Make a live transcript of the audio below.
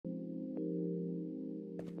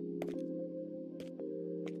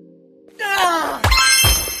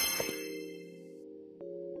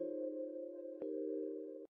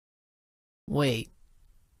Wait,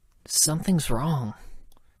 something's wrong.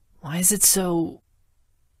 Why is it so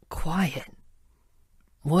quiet?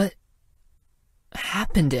 What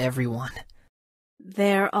happened to everyone?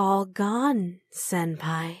 They're all gone,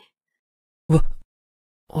 Senpai.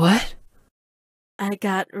 What? I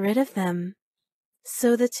got rid of them,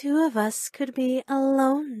 so the two of us could be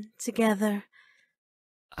alone together.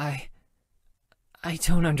 I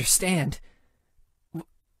don't understand.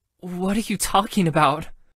 What are you talking about?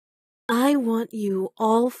 I want you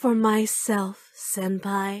all for myself,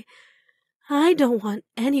 Senpai. I don't want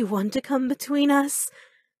anyone to come between us.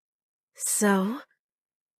 So,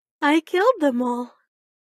 I killed them all.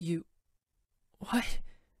 You... What?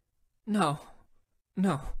 No.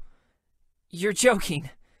 You're joking.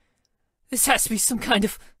 This has to be some kind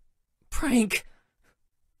of prank.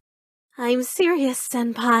 I'm serious,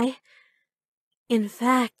 Senpai. In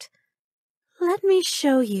fact, let me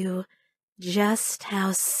show you just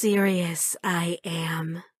how serious I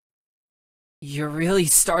am. You're really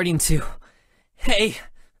starting to... Hey,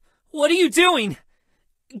 what are you doing?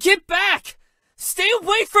 Get back! Stay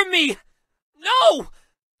away from me! No!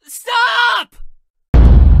 Stop!